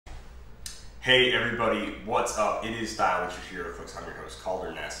Hey everybody, what's up? It is Heroclix here, Heroclix. I'm your host,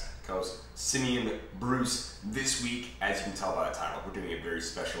 Calder Ness, co-host Simeon Bruce. This week, as you can tell by the title, we're doing a very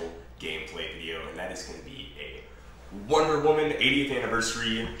special gameplay video, and that is going to be a Wonder Woman 80th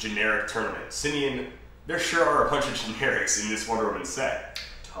anniversary generic tournament. Simeon, there sure are a bunch of generics in this Wonder Woman set.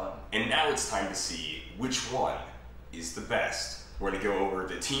 Ton. And now it's time to see which one is the best. We're going to go over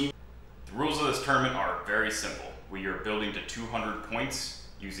the team. The rules of this tournament are very simple. We are building to 200 points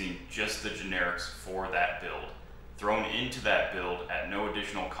using just the generics for that build. Thrown into that build at no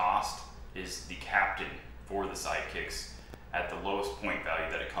additional cost is the captain for the sidekicks at the lowest point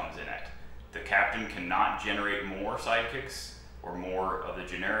value that it comes in at. The captain cannot generate more sidekicks or more of the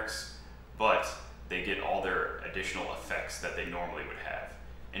generics, but they get all their additional effects that they normally would have.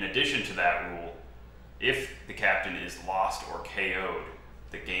 In addition to that rule, if the captain is lost or KO'd,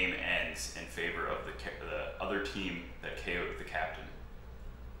 the game ends in favor of the other team that KO'd the captain.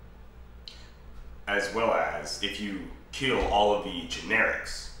 As well as, if you kill all of the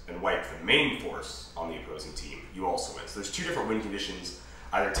generics and wipe the main force on the opposing team, you also win. So there's two different win conditions.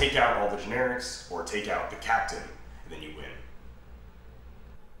 Either take out all the generics or take out the captain, and then you win.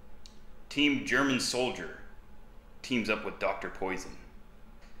 Team German Soldier teams up with Dr. Poison.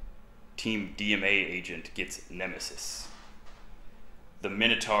 Team DMA Agent gets Nemesis. The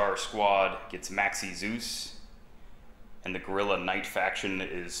Minotaur Squad gets Maxi Zeus. And the Gorilla Knight faction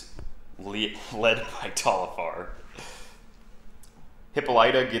is led by Talifar.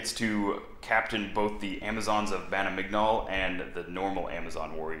 Hippolyta gets to captain both the Amazons of Banamignol and the normal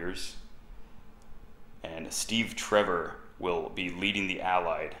Amazon warriors. And Steve Trevor will be leading the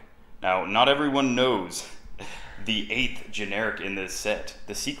Allied. Now, not everyone knows the 8th generic in this set,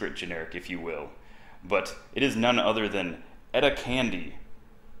 the secret generic, if you will, but it is none other than Etta Candy,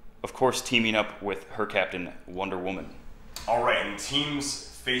 of course teaming up with her captain, Wonder Woman. All right, and teams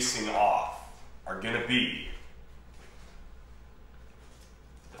facing off are going to be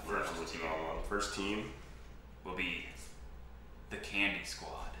The first team will be the Candy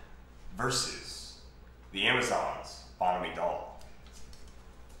Squad versus the Amazons, Banamignol.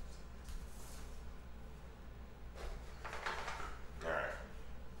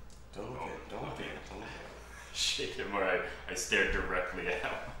 Don't look at it. Shake him where I stared directly at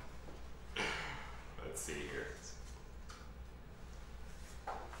him. Let's see here.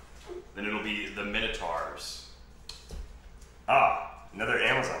 Then it'll be the Minotaurs. Another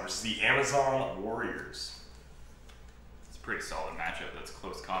Amazon versus the Amazon Warriors. It's a pretty solid matchup. That's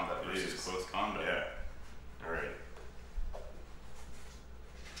close combat versus close combat. Yeah. Alright. I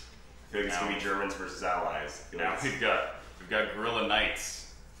feel like it's going to be Germans versus Allies. Now we've got Gorilla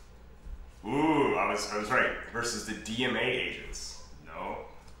Knights. Ooh, I was right. Versus the DMA agents. No.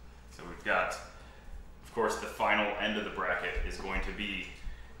 So we've got, of course, the final end of the bracket is going to be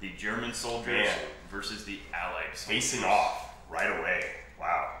the German soldiers versus the Allied soldiers. Facing off right away.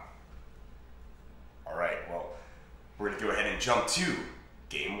 Wow. Alright, well, we're going to go ahead and jump to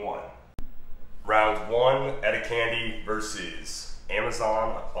Game 1. Round 1, Etta Candy versus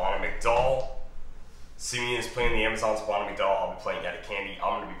Amazon Banamignol. Simeon is playing the Amazon's Banamignol. I'll be playing Etta Candy.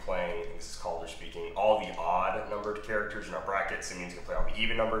 I'm going to be playing, this is Calder speaking, all the odd numbered characters in our bracket. Simeon's going to play all the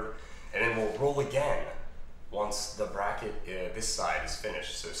even numbered. And then we'll roll again once the bracket, this side is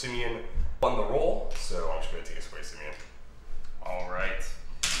finished. So Simeon won the roll, so I'm just going to take us away, Simeon. All right.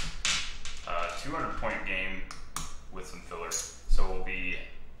 200 point game with some filler. So we'll be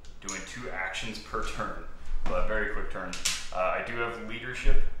doing 2 actions per turn. But very quick turn. I do have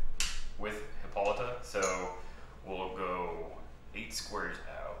leadership with Hippolyta, so we'll go 8 squares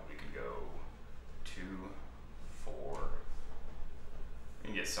out. We can go 2, 4. We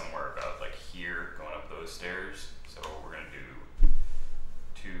can get somewhere about like here, going up those stairs. So we're gonna do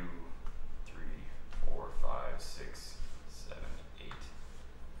 2, 3, 4, 5, 6, 7, 8.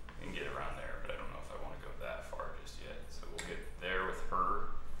 We can get around there, but I don't know if I want to go that far just yet. So we'll get there with her.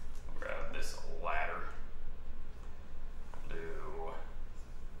 We'll grab this ladder.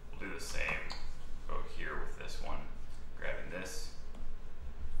 We'll do the same. Go here with this one, grabbing this,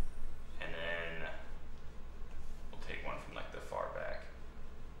 and then we'll take one from like the far back.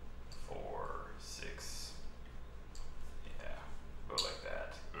 4, 6, yeah, go like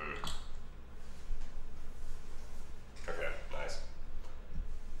that. Okay, nice.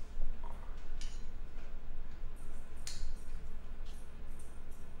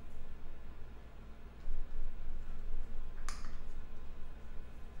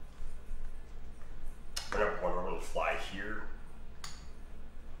 We're going to fly here.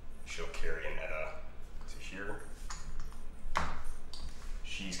 She'll carry an Etta to here.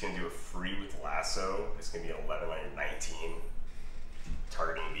 She's going to do a free with lasso. It's going to be 11 on your 19,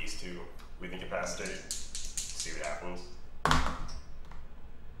 targeting these two. with incapacitate. See what happens.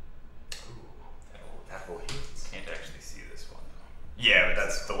 Ooh, that will hit. Can't actually see this one though. Yeah, but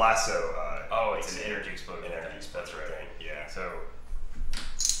that's the lasso. Oh, it's an energy explosion. Energy explosion, That's right. thing. Yeah. So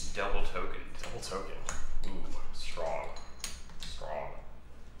double token. Double token. Ooh, strong. Strong.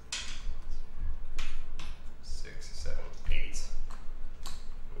 6, 7, 8.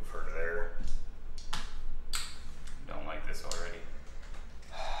 Move her to there. Don't like this already.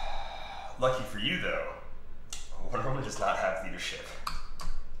 Lucky for you, though, Wonder Woman does not have leadership.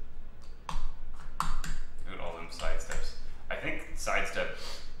 Look at all them sidesteps. I think sidestep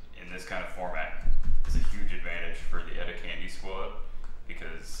in this kind of format is a huge advantage for the Etta Candy squad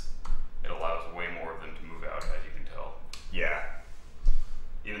because it allows way more of them to move out, as you can tell. Yeah.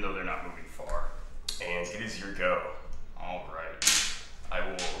 Even though they're not moving far. And it is your go. All right. I will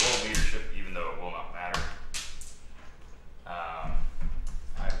roll leadership, even though it will not matter.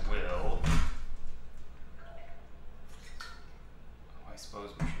 I will. I suppose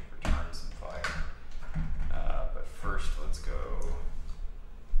we should return some fire. But first, let's go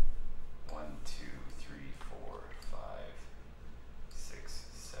 1, 2, 3, 4, 5, 6,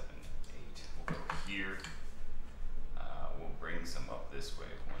 7, 8. We'll go here. We'll bring some up this way.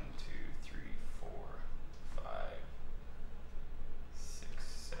 1, 2, 3, 4, 5, 6,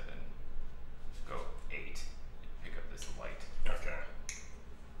 7. Go 8. Pick up this light. Okay.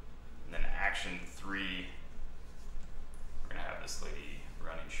 And then action 3. We're gonna have this lady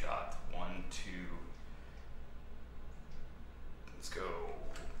running shot. 1, 2. Let's go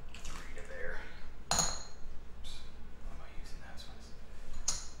 3 to there. Oops. Why am I using that one?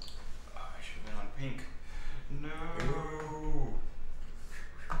 Oh, I should have been on pink. No.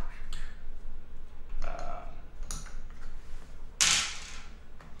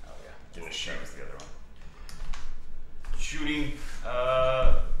 Oh yeah. Gonna shoot. That was the other one. Shooting.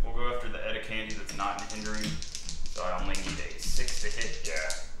 We'll go after the Etta Candy that's not hindering. So I only need a 6 to hit.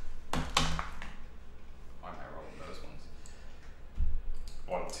 Yeah. Why am I rolling those ones?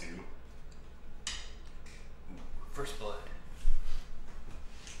 1, 2. First blood.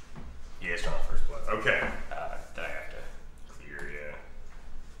 Yeah, it's not first blood. Okay. Then I have to Clear, yeah.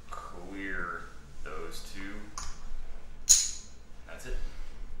 clear those 2. That's it.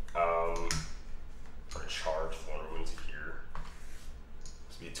 For a charge, Wonder Woman's here.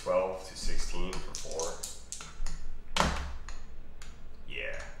 This would be 12 to 16 for 4.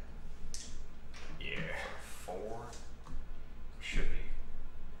 Yeah. Yeah. 4 should be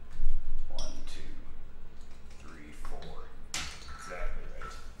 1, 2, 3, 4. Exactly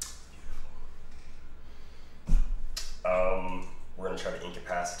right. We're gonna try to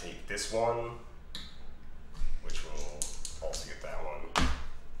incapacitate this one, which will also get that one.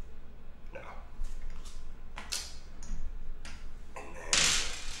 No. And then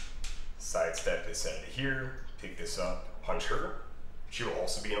sidestep this out of here, pick this up, punch her. She will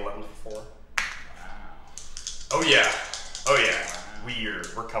also be an 11 for 4. Wow. Oh yeah. Oh yeah. Wow.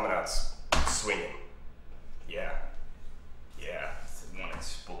 We're coming out swinging. Yeah. Yeah. One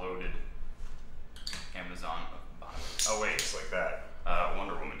exploded Amazon. Oh wait, Just like that.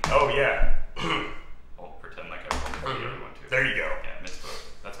 Wonder Woman. Oh yeah. I'll pretend like I rolled for the other one too. There you go. Yeah, missed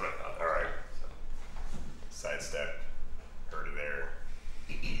both. That's what I thought. All right. So. Sidestep her to there.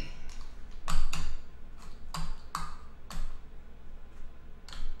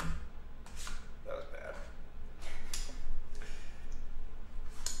 That was bad.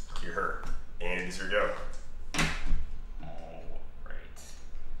 You're hurt. And it is your go. All right.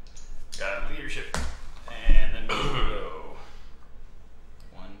 Got leadership. And then we'll go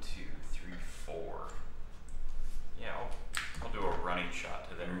 1, 2, 3, 4. Yeah, I'll do a running shot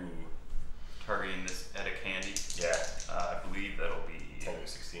to there. Ooh. Targeting this Etta Candy. Yeah. I believe that'll be 10 to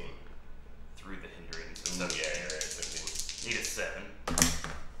 16. through the hindering. So Yeah, 17. you're right. 17. Need a 7.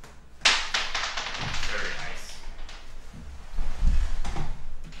 Very nice.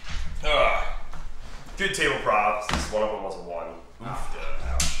 Good table props. This one of them was a 1. Oof.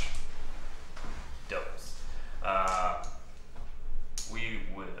 Ouch. Doubles. We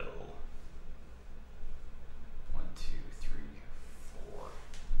will 1, 2, 3, 4.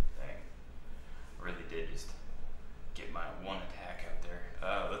 Dang. Really did just get my one attack out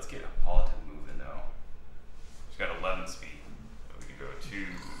there. Let's get Hippolyta moving though. She's got 11 speed. So we can go 2,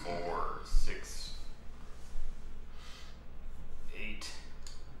 4, 6, 8.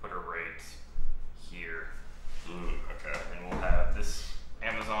 Put her right here. Okay. And we'll have this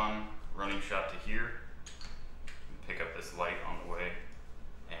Amazon running shot to here. Pick up this light on the way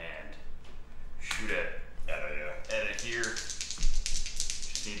and shoot at Etta here.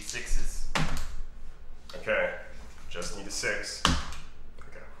 Just need 6s. Okay. Just need a 6.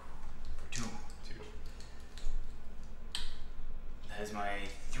 Okay. For is my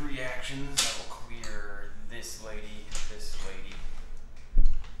 3 actions. I will clear this lady, this lady.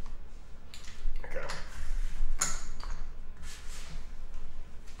 Okay.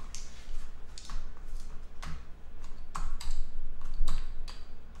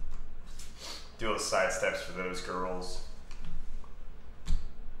 Do those side steps for those girls.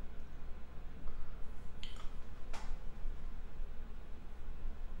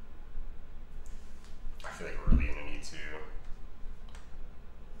 I feel like we're really gonna need to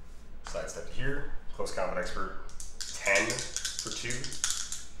sidestep here. Close combat expert 10 for 2.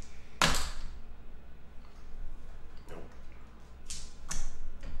 Nope.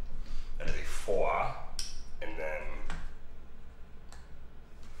 That is a 4. And then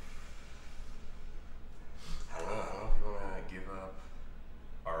I don't know if you want to give up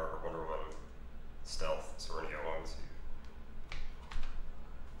our Wonder Woman stealth, so we're going to go on to.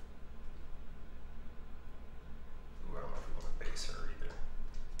 Ooh, I don't know if we want to base her either.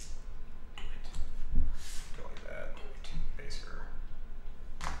 Go like that. Base her.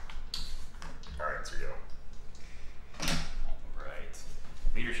 Alright, so we go. Alright.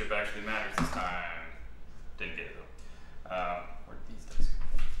 Leadership actually matters this time. Didn't get it though. Where did these dice come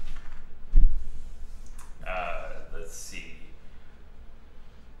from? Let's see.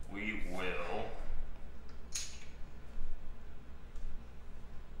 We will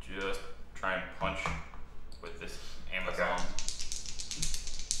just try and punch with this Amazon.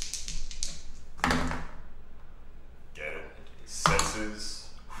 Okay. Get it. Senses.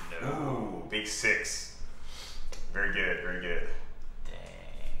 No. Ooh, big 6. Very good, very good.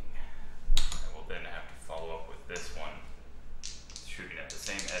 Dang. I will then have to follow up with this one. Shooting at the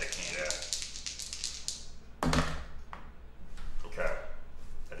same Edicane. Okay.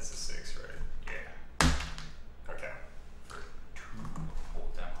 That is a 6, right? Yeah. Okay. For 2 full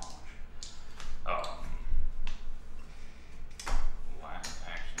damage. Last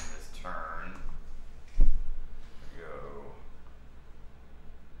action this turn. Go.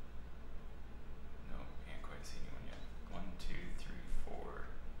 No, can't quite see anyone yet. 1, 2, 3, 4.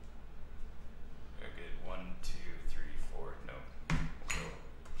 Okay, good. 1, 2, 3, 4. No. We'll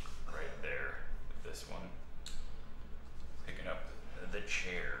go right there with this one. Picking up the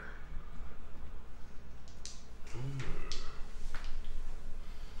chair.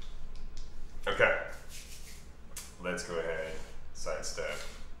 Okay. Let's go ahead. Sidestep.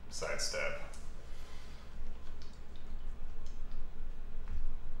 Sidestep.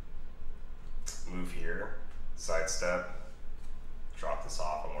 Move here. Sidestep. Drop this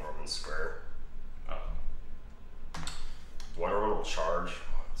off on Wonder Woman's square. Wonder Woman will charge 1,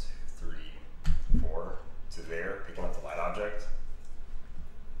 2, 3, 4 to there, picking up the light object.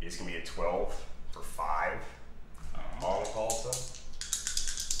 It's gonna be a 12 for 5 on Hippolyta.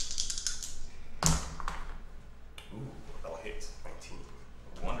 Ooh, that'll hit 19.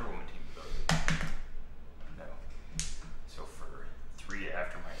 Wonder Woman team ability. No. So for 3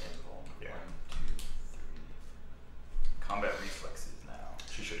 after my invuln. Yeah. 1, 2, 3. Combat reflexes now.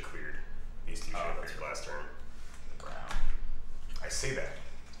 She should have cleared. These 2 should have cleared last turn. Brown. I say that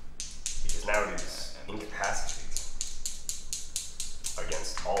because now it is incapacitated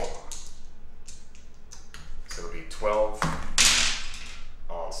against all of them. So it'll be 12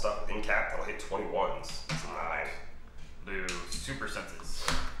 on stuff with incap. That'll hit 21s. That's a 9. Blue super senses.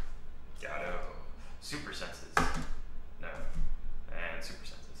 Got it. No. Super senses. No. And super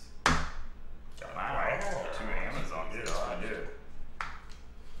senses. Got it. Wow. 2 Amazons. You did. dodged. You did.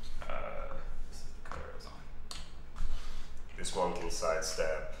 This is the color I was on. This one can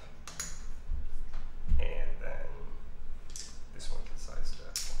sidestep, and then this one can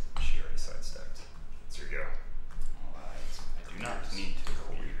sidestep. She already sidestepped. So here you go. Alright. I do not need to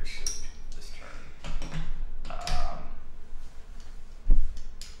roll leadership this turn.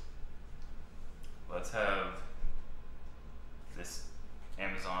 Let's have this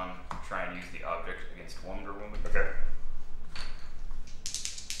Amazon try and use the object against Wonder Woman. Okay.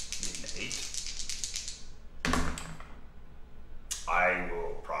 Need an 8. I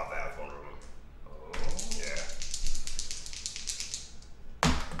will prop that with Wonder Woman. Oh. Yeah.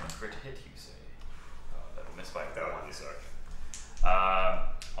 Crit hit, you say? Oh, that'll miss by That 1. would really suck.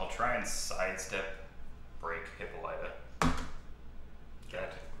 I'll try and sidestep break Hippolyta.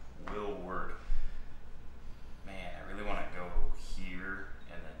 That will work. Man, I really want to go here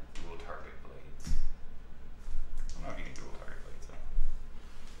and then dual target blades. I don't know if you can dual target blades though.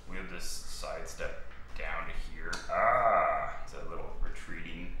 We have this sidestep down to here. It's a little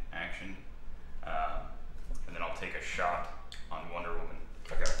retreating action. And then I'll take a shot on Wonder Woman.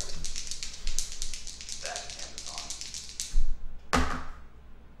 Okay. That Amazon.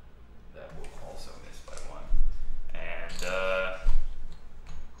 That will also miss by 1. And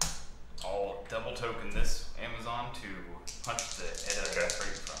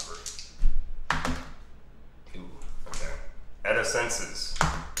senses.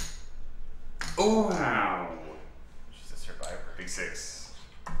 Oh! Wow. She's a survivor. Big 6.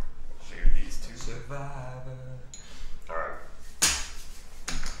 Share these two. Survivor. Alright.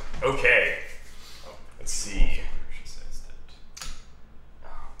 Okay. Oh, let's see. She says that. Oh,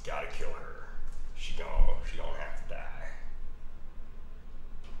 gotta kill her. She don't have to die.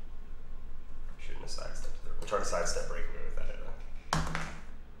 Shouldn't have sidestepped there. We'll try to sidestep breakaway with that Edda.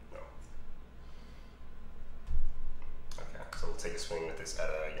 No. Okay, so we'll take a swing with this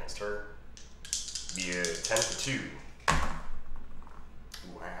Edda against her. Be a 10 for 2.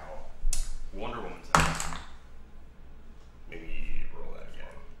 Wow. Wonder Woman's out. Maybe roll that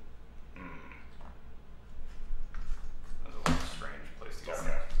again. That was a little strange place to go.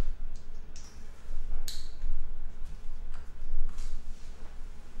 Okay.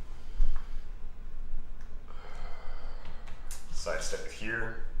 Sidestep it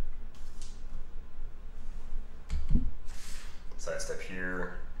here. Sidestep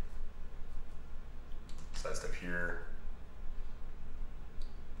here. Sidestep here.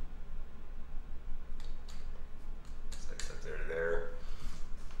 Sidestep there to there.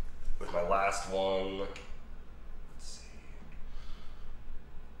 With my last one, let's see.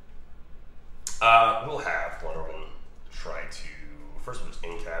 We'll have Wonder Woman try to, first we'll just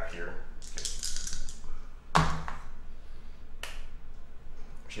in-cap here.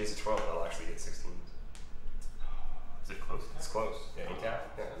 She has a 12, I'll actually get 16. Is it close? It's close. Yeah,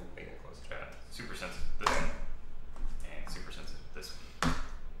 in-cap. Yeah, I'm making it close. Super sensitive this one. And super sensitive this one.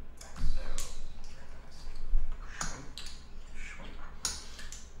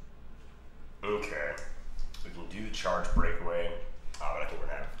 Okay. We can do the charge breakaway. But I think we're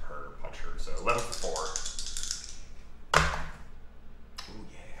gonna have her punch her. So 11 for 4. Ooh,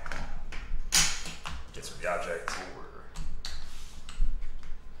 yeah. Gets her the object.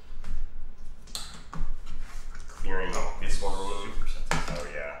 Clearing this one room. Super sensitive. Oh,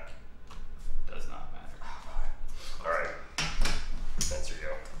 yeah. Does not matter. Alright. Sensor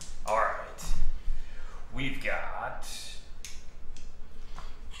go. Alright. We've got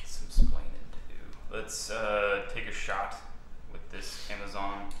some splaining to do. Let's take a shot with this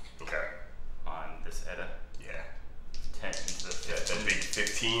Amazon Okay. on this Edda. Yeah. 10 into the Yeah, 15. that big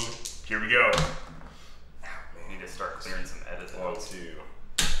 15. Here we go. We need to start clearing some Eddas. 1, 2.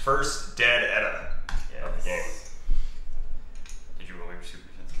 First dead Edda of the game. Did you roll your super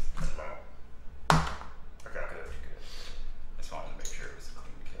senses? No. Okay. Good. I just wanted to make sure it was a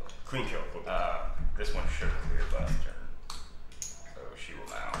clean kill. Clean kill. This one should have cleared last turn. So she will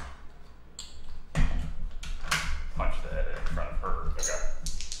now punch the Edda in front of her. Okay.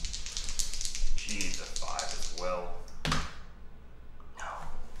 She needs a 5 as well. No.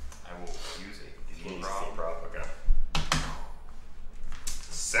 I will use a He theme needs prop. theme prop. Okay.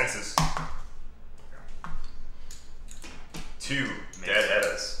 Senses. Okay. 2 dead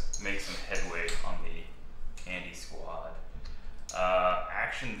Eddas. Make some headway on the Candy Squad.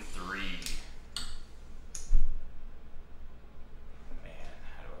 Action 3. Man,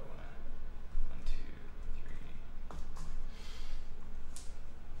 how do I want to? 1, 2, 3,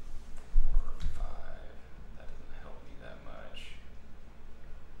 4, 5. That doesn't help me that much.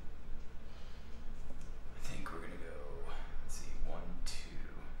 I think we're gonna go. Let's see, 1, 2,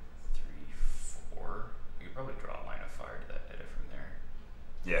 3, 4. We could probably draw a line of fire to that Edda from there.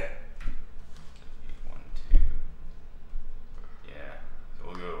 Yeah. 1, 2. Yeah. So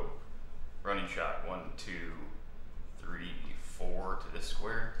we'll go running shot 1, 2, 3, 4 to this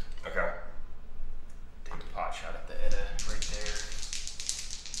square. Okay. Take a pot shot at the Edda right there.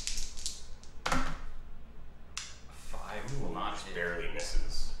 A 5 will not Just hit. barely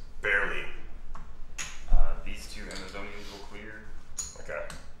misses. Barely. These two Amazonians will clear. Okay.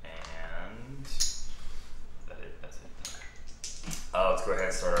 And is that it? That's it. Let's go ahead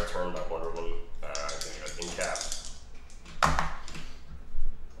and start our turn by Wonder Woman. In cap.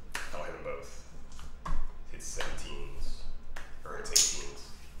 I'll hit them both. Hits 17s. Or hits 18s.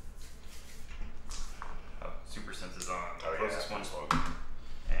 Oh, super senses on. Oh, Closest yeah. one.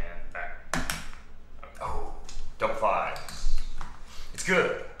 And back. Okay. Oh, double 5. It's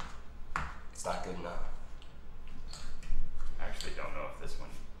good. It's not good enough. I actually don't know if this one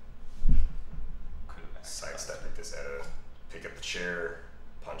could have Sidestep at this Edda. Pick up the chair.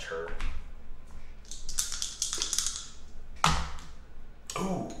 Punch her.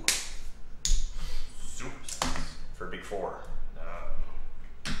 Ooh. super senses. For a big 4. No.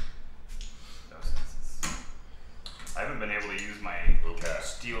 No senses. I haven't been able to use my Okay.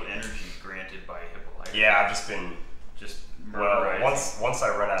 steel energy granted by Hippolyta. Yeah, I've just been. Just Well, murderizing. once I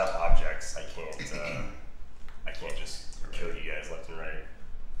run out of objects, I can't just kill you guys left and right.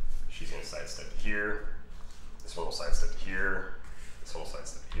 She's gonna sidestep here. This one will sidestep here.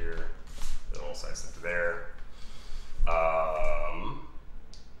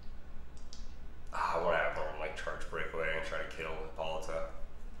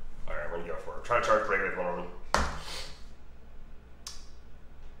 Try to charge break with Wonder Woman.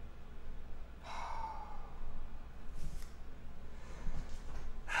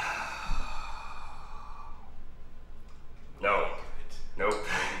 No. Nope.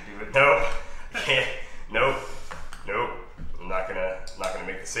 Nope. Can't. Nope. Nope. I'm not gonna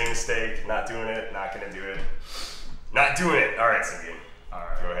make the same mistake. Not doing it. Not gonna do it. Not doing it. All right, Cynthia. All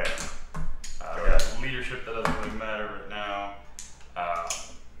right. Go ahead. Go ahead. Leadership, that doesn't really matter right now.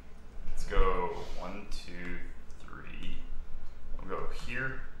 Let's go 1, 2, 3. We'll go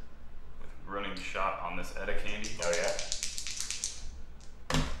here with running shot on this Etta candy. Oh yeah.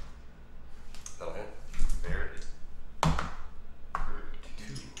 Go ahead. Very good. 2.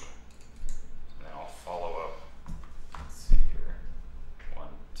 And then I'll follow up. Let's see here. 1,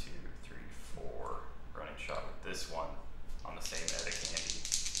 2, 3, 4. Running shot with this one on the same Etta candy.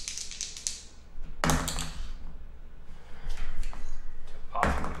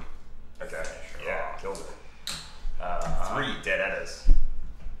 Possibly. Okay. Yeah, killed it. 3 dead Ettas.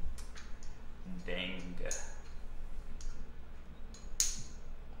 Dang.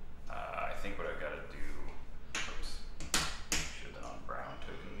 I think what I've got to do. Oops. Should have been on brown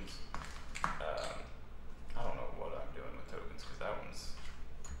tokens. I don't know what I'm doing with tokens because that one's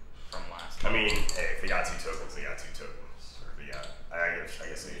from last time. I mean, hey, if they got 2 tokens, they got 2 tokens. Or if they got, I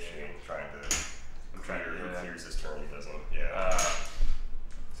guess they should be trying to. I'm trying to. Who clears this turn? He doesn't. Yeah.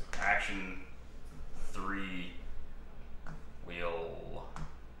 So action 3. We'll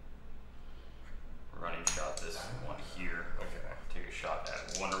running shot this one here. Okay. Take a shot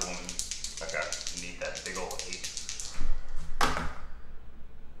at Wonder Woman. Okay. You need that big ol' 8.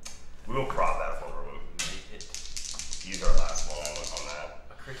 We will prop that for Wonder Woman. Make it. Use our last one on that.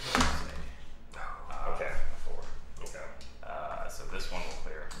 A critical say. Okay. 4. Okay. So this one will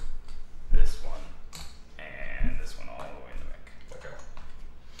clear. This one. And this one all the way in the mech. Okay.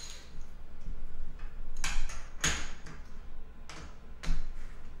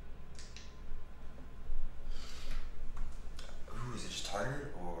 Ooh, is it just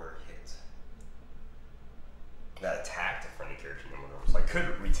target or hit? That attacked a friendly character in Wonder Woman. So I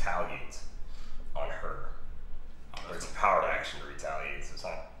could retaliate on her. Or it's a power action to retaliate, so it's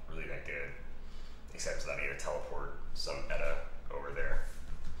not really that good. Except that I need to teleport some Etta over there.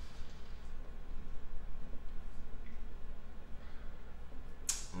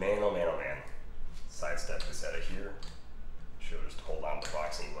 Man, oh man, oh man. Sidestep this Etta here. She'll just hold on to the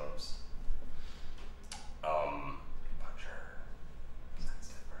boxing gloves. Punch her.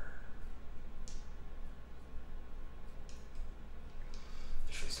 Sidestep her.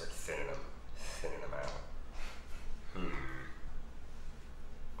 Should we start thinning them out?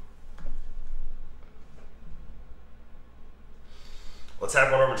 Let's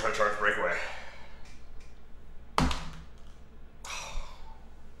have Wonder Woman try to charge breakaway.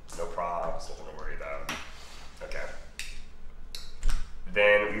 No props, nothing to worry about. Okay.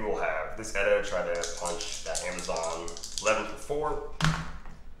 Then we will have this Etta try to punch that Amazon 11 for 4.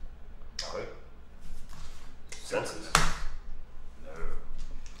 Alright. Senses. No.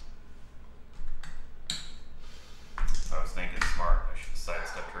 I was thinking smart. I should have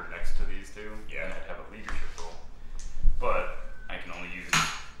sidestepped her next to these two. Yeah. And I'd have a leadership role. But I can only use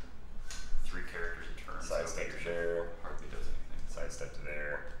 3 characters a turn. Sidestep so to there. hardly does anything. Sidestep to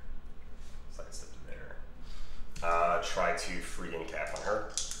there. Sidestep to there. Try to free incap on her.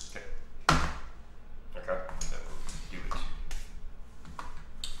 Okay. Okay. So do it.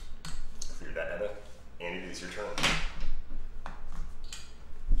 Clear that Etta. And it is your turn.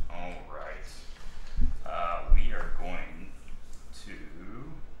 Alright. We are going to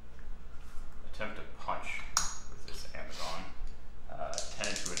attempt to punch with this Amazon. 10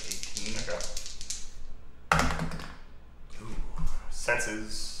 into an 18. Okay. Ooh.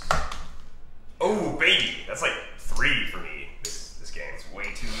 Senses. Oh, baby! That's like 3 for me, this game. It's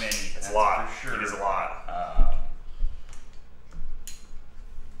way too many. It's a lot. For sure. It is a lot.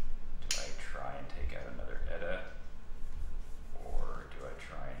 Do I try and take out another Etta? Or do I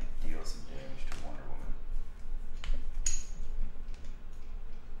try and deal some damage to Wonder Woman?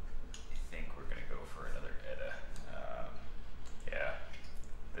 I think we're going to go for another Etta. Yeah.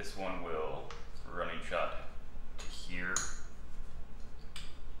 This one will running shot to here.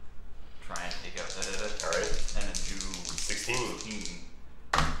 Try and take out that Etta. Alright. 10 into 16. 16.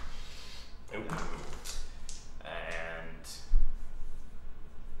 Ooh.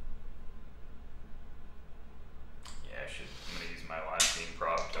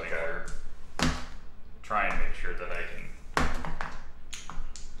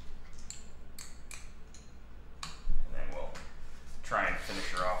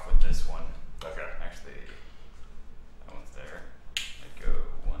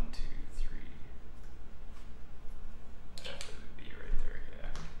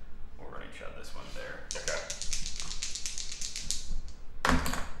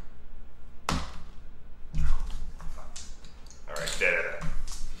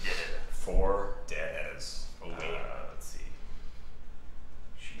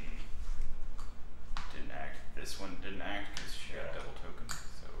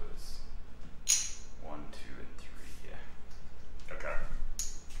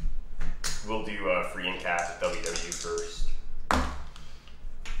 do free and cast WW first.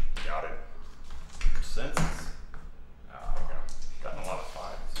 Got it. Senses. Okay. Gotten a lot of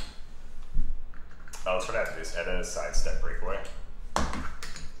 5s. Let's try to have this edit a sidestep breakaway. Of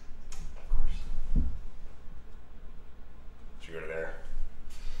course. Should we go to there?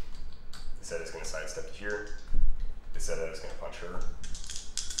 This edit is going to sidestep to here. This edit is going to punch her.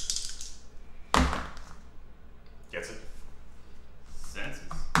 Gets it? Senses.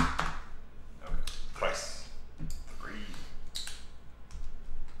 Okay. Twice. 3.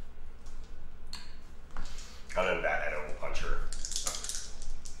 Other than that, Edo will punch her.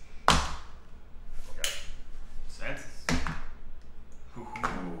 Okay. Senses. Ooh,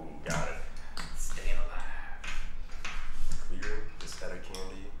 got it. Staying alive. Clear this Edo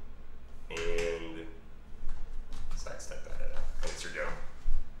candy. And sidestep that Edo. And it's your go.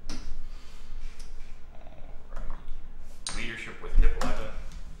 Alright. Leadership with Hippolyta?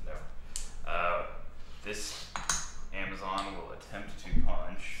 No. This Amazon will attempt to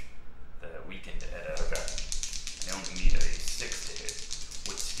punch the weakened Edda. Okay. And they only need a 6 to hit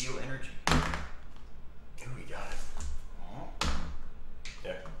with Steel Energy. Ooh, we got it. Oh.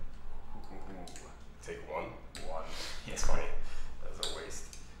 Yeah. Ooh. Take 1. 1. It's funny. That was a waste.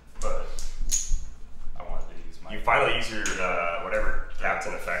 But I wanted to use my... You finally use your, whatever,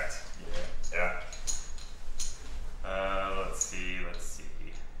 captain effect. Yeah. Yeah. Let's see.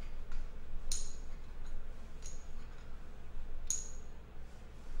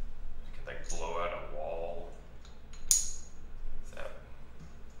 Could like blow out a wall. Is that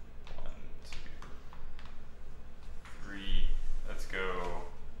 1, 2, 3? Let's go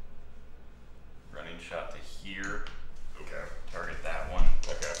running shot to here. Okay. Target that one.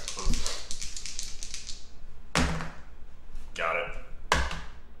 Okay. Close. Got it.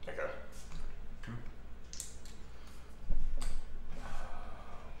 Okay. 2. 1,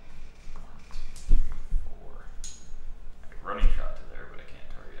 2, 3, 4. Running shot to there, but I can't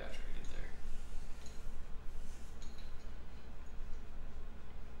target after I get there.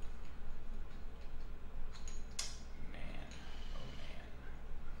 Man, oh man.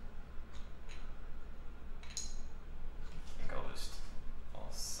 I think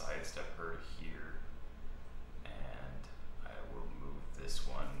I'll sidestep her here, and I will move this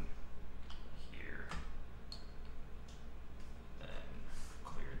one here, then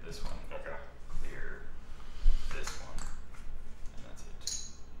clear this one. Okay. Clear this one, and that's it.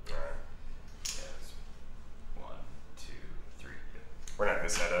 Alright. Yes. 1, 2, 3. Yep. We're gonna have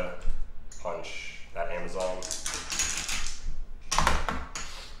this Edda punch that Amazon.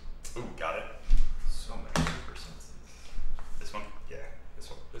 Ooh, got it. So many super senses. This one? Yeah, this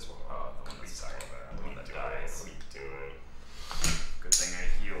one. This one. Oh, the one What are you that's talking about? the What one are you that doing? dies. What are you doing? Good thing I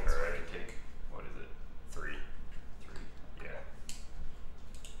healed so I Alright. could take, what is it? 3. 3. Yeah.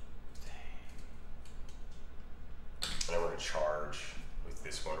 Dang. And then we're gonna charge with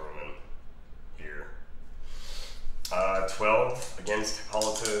this Wonder Woman here. 12 against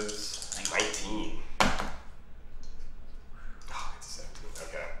Hippolyta's 19. Oh, it's 17.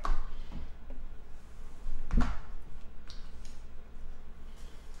 Okay.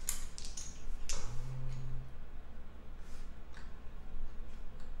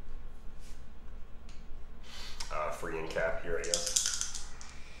 Free and cap here, I guess.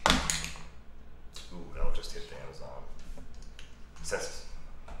 Ooh, that'll just hit the Amazon. Senses.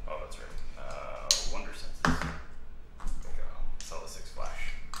 Oh, that's right. Wonder senses. There we go. Sell the 6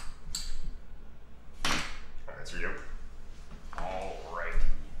 flash. Alright, it's your go. Alright.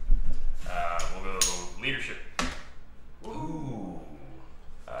 We'll go leadership. Ooh.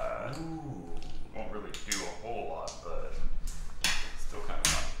 Ooh. Won't really do a whole lot, but still kind of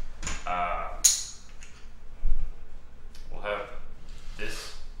fun. We'll have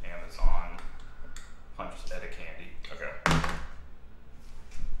this Amazon punch Edda Candy. Okay.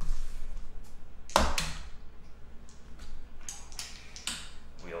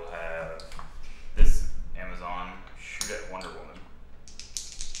 We'll have this Amazon shoot at Wonder Woman.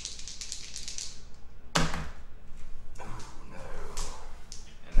 Ooh, no.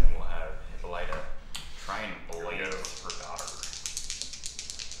 And then we'll have Hippolyta try and blade her daughter.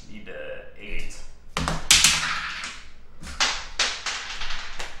 Need 8.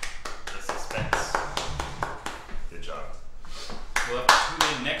 The suspense. Good job. We'll have to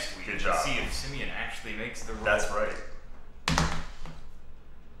tune in next week Good to job. see if Simeon actually makes the roll. That's right.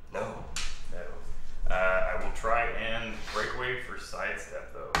 No. No. I will try and break away for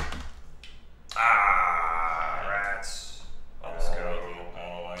sidestep though. Ah, rats. Let's go. I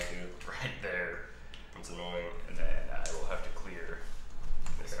don't like it. Right there. It's annoying. And then I will have to clear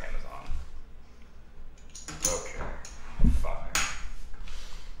this Okay. Amazon. Okay. Fine.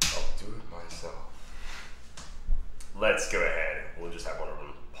 I'll do it myself.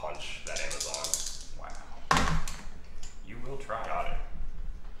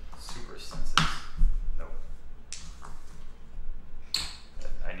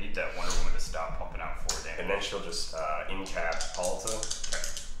 she'll just in-cap Hippolyta.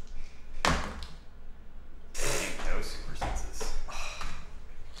 Okay. No super senses.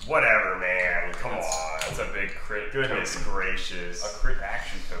 Whatever, man. Come on. That's a big crit. Goodness token. gracious. A crit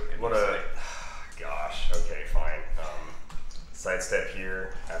action token. What a... Gosh. Okay, fine. Sidestep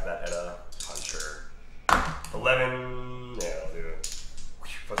here. Have that at a puncher. 11. Yeah, I'll do it.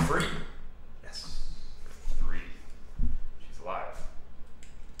 For 3. Yes. 3. She's alive.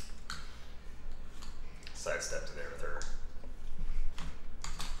 Sidestep to there with her.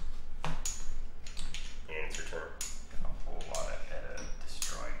 And it's your turn. A whole lot of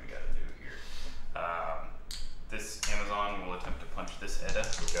destroying we gotta do here. This Amazon will attempt to punch this Edda.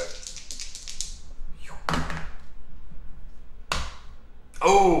 Okay.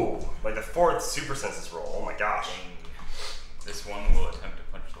 Oh! Like the 4th Super Senses roll. Oh my gosh. Dang. This one will attempt to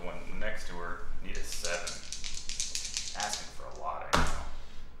punch the one next to her. Need a 7. Asking for a lot, I know.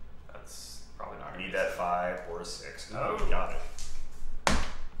 That's probably not gonna Need be that 7. 5 or a 6. Oh. Got it.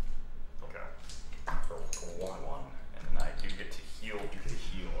 Okay. For 1. And then I do get to heal. You can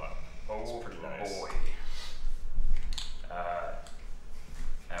heal up. Oh, that's pretty nice. Boy.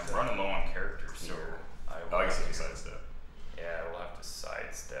 I'm running low on characters, so I guess it's sidestep. Yeah, we'll have to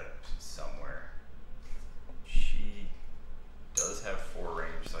sidestep somewhere. She does have 4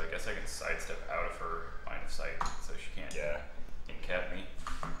 range, so I guess I can sidestep out of her line of sight, so she can't in-cap me.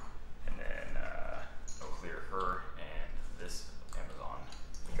 And then I'll clear her and this Amazon.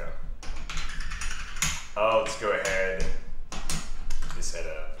 Okay. Let's go ahead. This had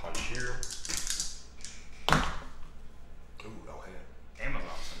a punch here. Ooh, I'll hit.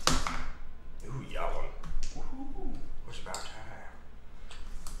 Amazon senses. Ooh, you got one. Woohoo! What's about time?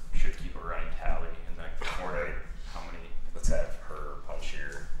 Should keep a running tally in that corner. Right. How many? Let's have her punch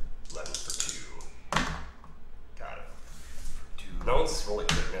here. 11 for 2. Got it. For 2. No one's rolling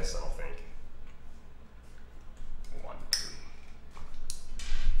crit miss, I don't think. 1, 2.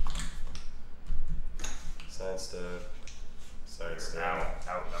 Sidestep. You're Sidestep. now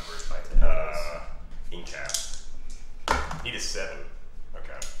outnumbered by 10. In-cap. Need a 7.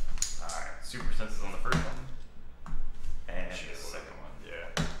 Okay. Alright, super senses on the first one. And She the doesn't- second one. Yeah.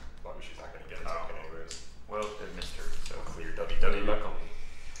 As long as she's not going to get a token anyways. Well, they missed her, so Clear WW. luckily.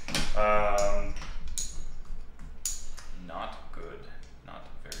 Not good. Not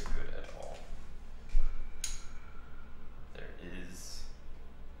very good at all. There is...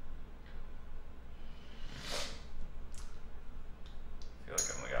 I feel like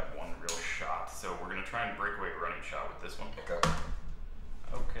I've only got one real shot, so we're going to try and break away running shot with this one. Okay.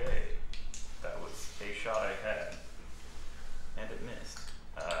 Okay. That was a shot I had. And it missed.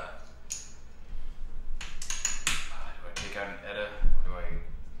 Do I take out an Edda, or do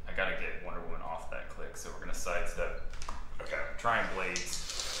I gotta get Wonder Woman off that click, so we're gonna sidestep. Okay. Try and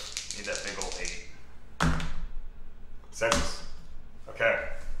blades. Need that big ol' 8. Senses. Okay.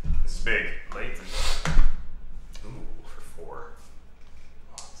 This is big. Blades and Ooh, for 4.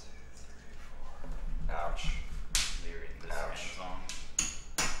 1, 2, 3, 4. Ouch. clearing this Ouch. Amazon.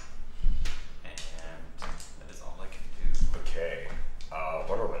 And that is all I can do. Okay.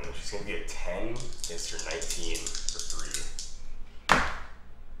 Wonder Woman, she's going to be at 10 against your 19 for 3.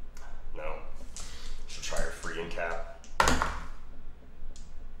 No. She'll try her free in-cap.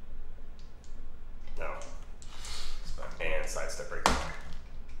 No. And sidestep breakaway.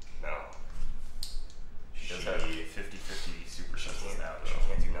 No. She does have 50-50 super senses now, She though.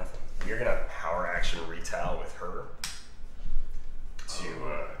 can't do nothing. We're going to power action retile with her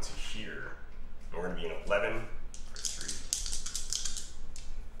to here. We're going to be an 11 for 3.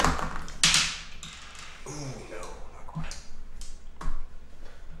 Ooh, no, not quite.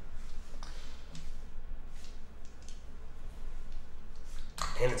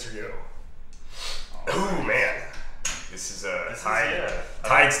 And it's Rio. Ooh, man. This is a tide.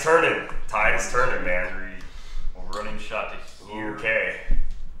 Tide's turning. Tide's turning, man. 3. Well, running shot to here. Okay.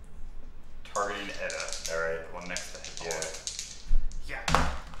 Targeting Edda. Alright. The one next to Yeah. Hippolyta. Yeah.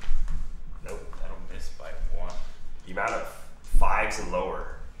 Nope. That'll miss by 1. The amount of 5s and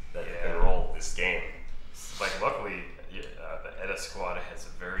lower that have been rolled this game. Like, luckily, the Edda squad has a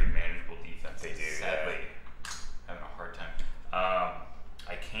very manageable defense. They do, Sadly, having a hard time.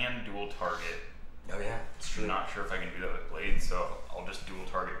 I can dual target. Oh yeah, it's true. I'm not sure if I can do that with blades, so I'll just dual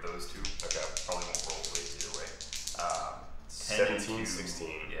target those 2. Okay. Probably won't roll blades either way. 17, 10 16.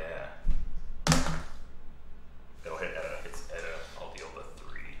 Yeah. It'll hit Edda. It's Edda. I'll deal the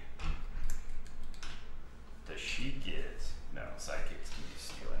 3. Does she get... No, sidekicks can use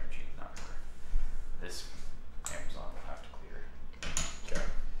steal energy, not her. This Amazon will have to clear. Okay.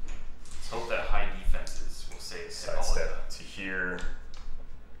 Let's hope that high defenses will save Sidestep Hippolyta. to here.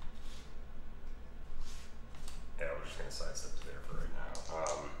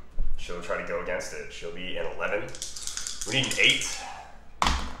 she'll try to go against it. She'll be an 11. We need an 8.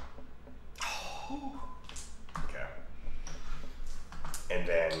 Okay. And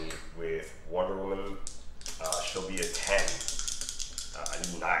then with Wonder Woman, she'll be a 10. I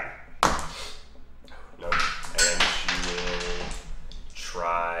need 9. Nope. And she will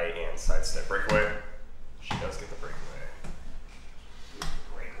try and sidestep breakaway. She does get the breakaway.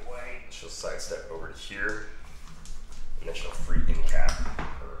 She'll sidestep over to here, and then she'll free in-cap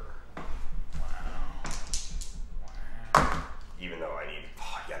her. Wow. Even though I need,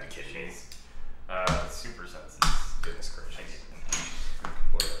 you gotta be kidding me. Super senses. Goodness gracious.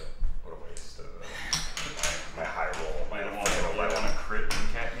 What a waste of my high roll. You don't want to crit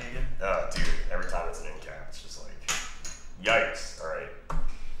in-cap me again? Dude, every time it's an in-cap, it's just like, yikes. Alright.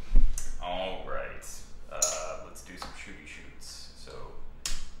 Alright. Let's do some shooty shoots. So,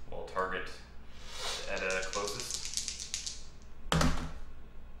 we'll target at a closest.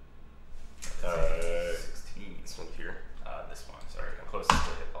 16. This one here. This one, sorry. Closest to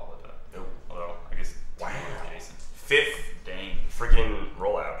Hippolyta. Nope. Although, I guess. Wow. Jason. 5th. Dang. Freaking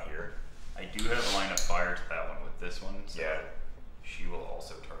rollout here. I do have a line of fire to that one with this one. So Yeah. she will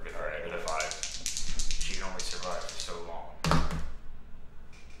also target. Alright, at at a a 5. She can only survive for so long.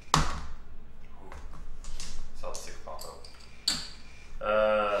 Ooh. Saw the 6 pop up.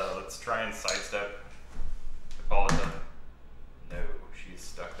 Let's try and sidestep Hippolyta. No, she's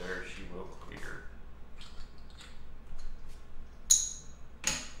stuck there. She will clear. This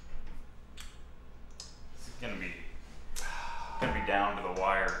is gonna be down to the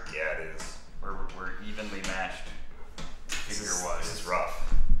wire. Yeah, it is. We're evenly matched figure-wise. This is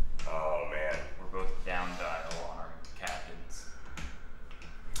rough. Oh, man. We're both down dial on our captains.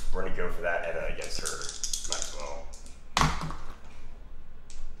 We're going to go for that Edda against her. Might as well.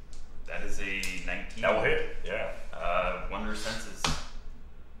 That is a 19. That will hit, yeah. Wonder senses.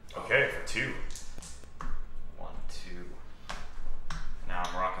 Okay, for 2. 1, 2. Now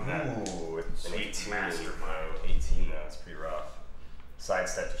I'm rocking that. Ooh, it's an 18. Master Mode. 18, though. It's pretty rough.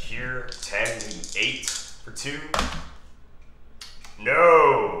 Sidestep to here. 10, maybe 8 for 2.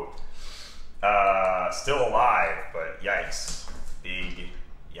 No! Still alive, but yikes. Big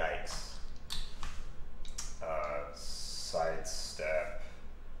yikes. Sidestep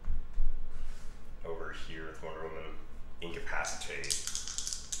over here with Wonder Woman. Incapacitate.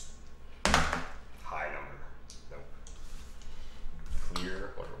 High number. Nope.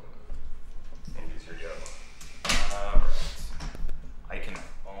 Clear Wonder Woman. And use your yellow. Alright. I can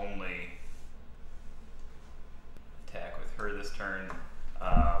only attack with her this turn.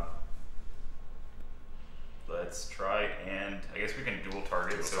 Let's try and I guess we can dual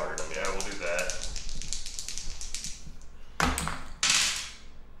target. Dual so target them, yeah, we'll do that.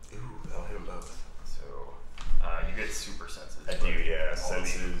 Ooh, that'll hit them both. So you get super senses. I do, yeah. All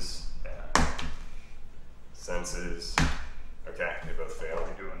Senses. Yeah. Senses. Okay, they both fail.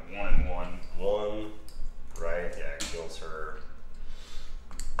 We're doing 1 and 1. 1, right? Yeah, kills her.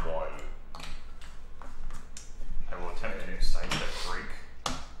 1. I will attempt to sidestep break.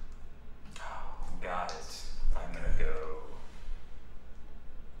 Got it. I'm gonna go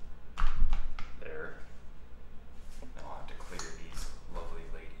there. Then I'll have to clear these lovely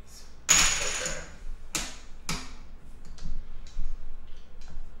ladies. Okay.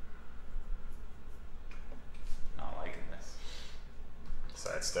 Not liking this.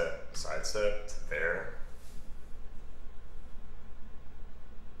 Sidestep to there.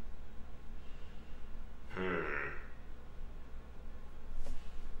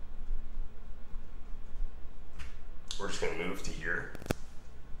 We're just gonna move to here.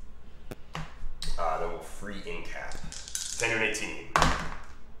 Then we'll free in cap. 10 and 18.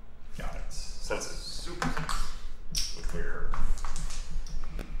 Got it. Senses. Super. We'll clear her.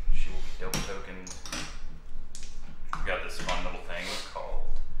 She will be double tokened. We got this fun little thing called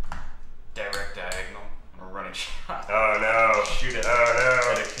direct diagonal. I'm a running shot. Oh no. Shoot it. Oh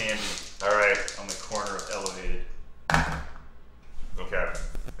At no. a candy Alright. on the corner of elevated. Okay.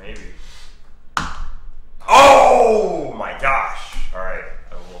 Maybe. Oh my gosh. Alright.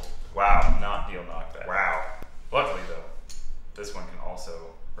 I will Wow. not deal knockback. Wow. Luckily though, this one can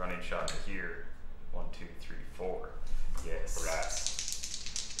also running shot to here. 1, 2, 3, 4. Yes.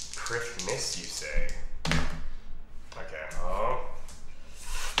 Rats. Crit miss, you say? Okay. Oh.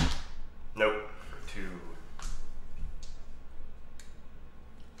 Nope. For 2.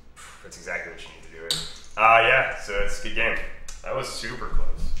 That's exactly what you need to do it. Yeah, so it's a good game. That was super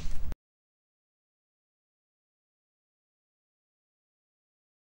close.